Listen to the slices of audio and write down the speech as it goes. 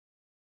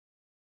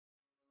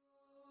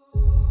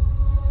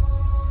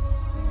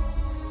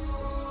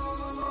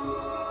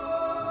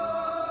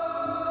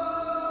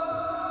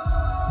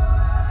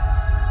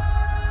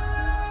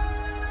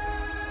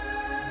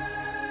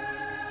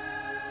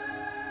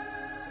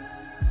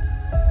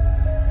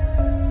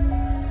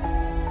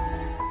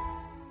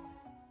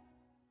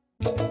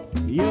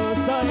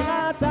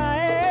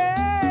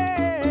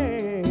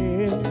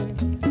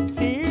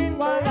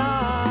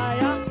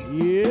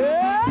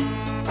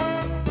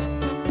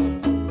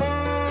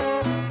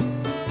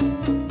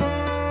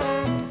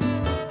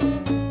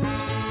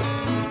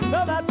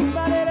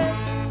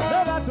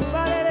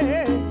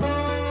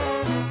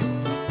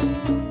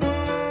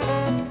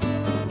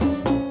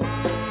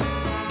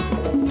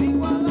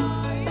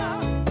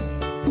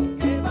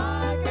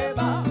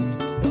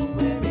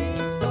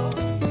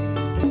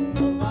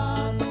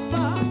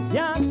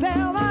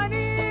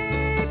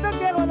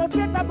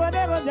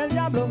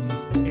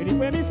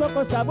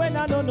cosa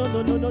buena, no, no,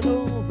 no, no, no,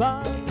 no,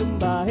 va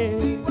tumba,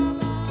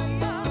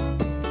 Siguaraya,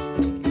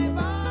 que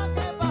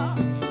va,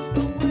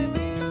 no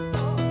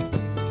permiso,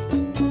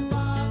 no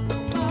va a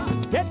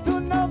tumbar. que tú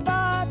no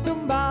vas a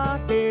tumba,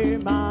 que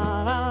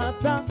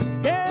mata,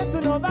 que tú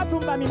no vas a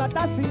tumba, mi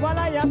mata,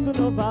 Siguaraya, tú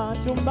no vas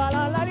a tumba,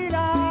 la la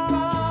lira.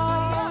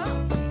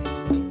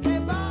 Siguaraya, que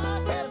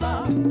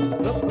va,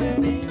 no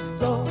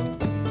permiso,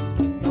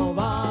 no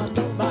va a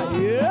tumbar.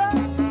 Yeah.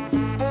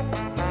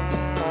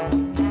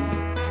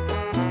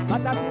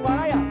 Mata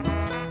Siguaraya.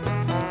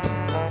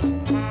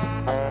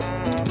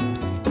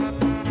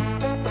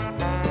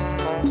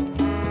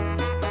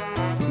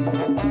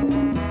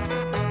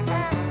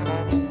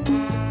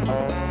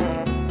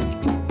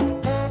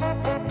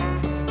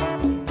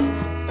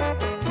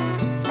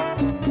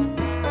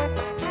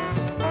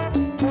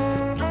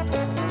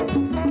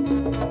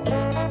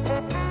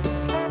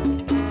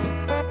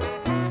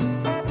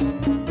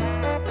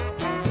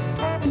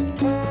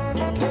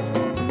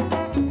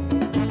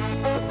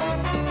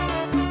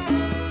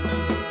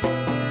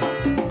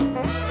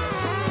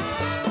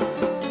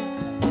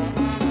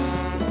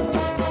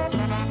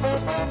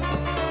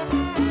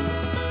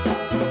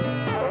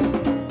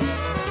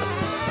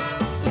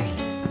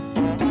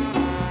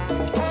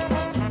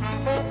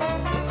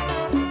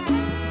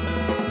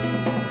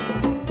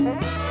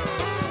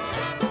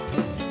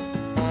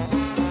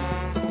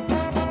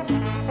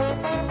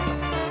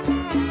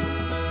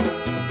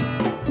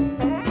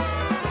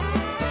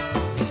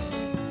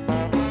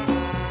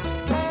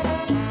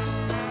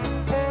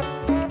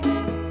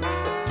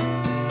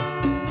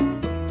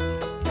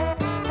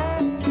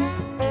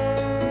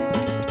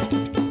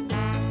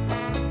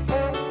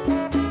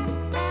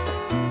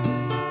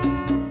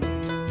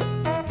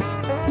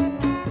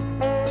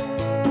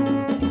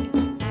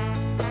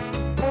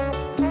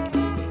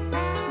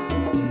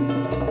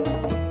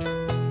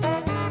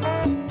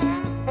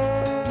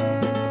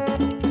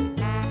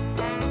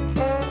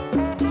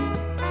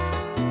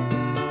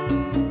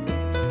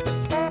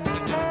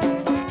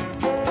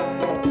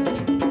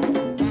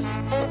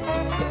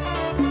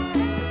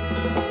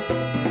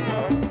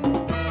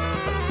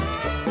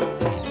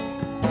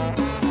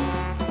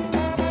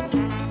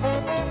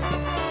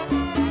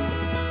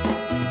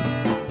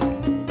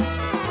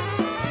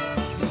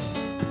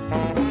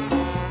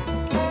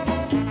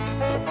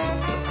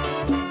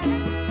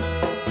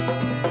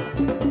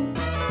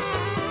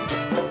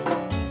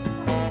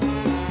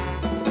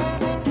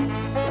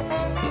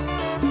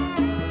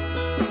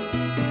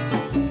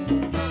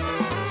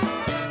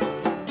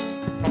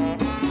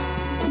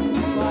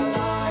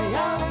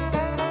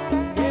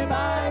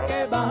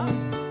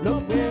 No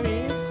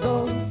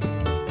permiso,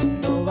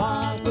 no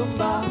va a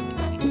tumbar.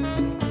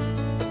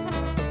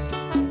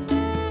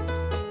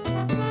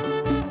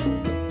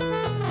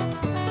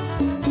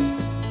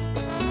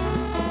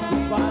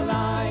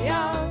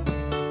 Siguaraya,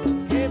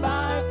 que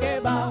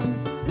va,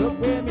 no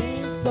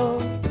permiso,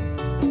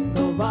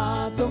 no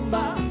va a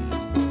tumbar.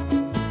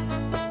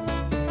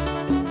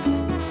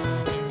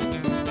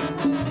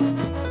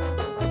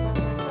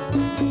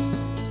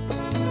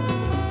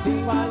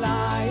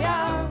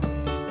 Siguaraya,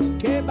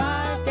 que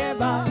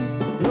va,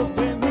 no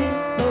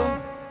permiso,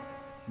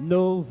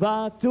 No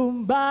va a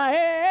tumbar.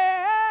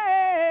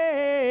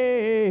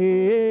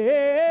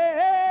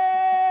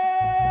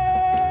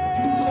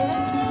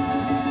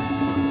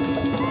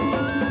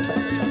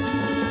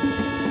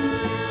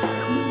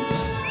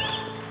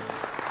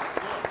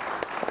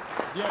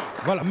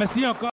 Voilà, merci encore.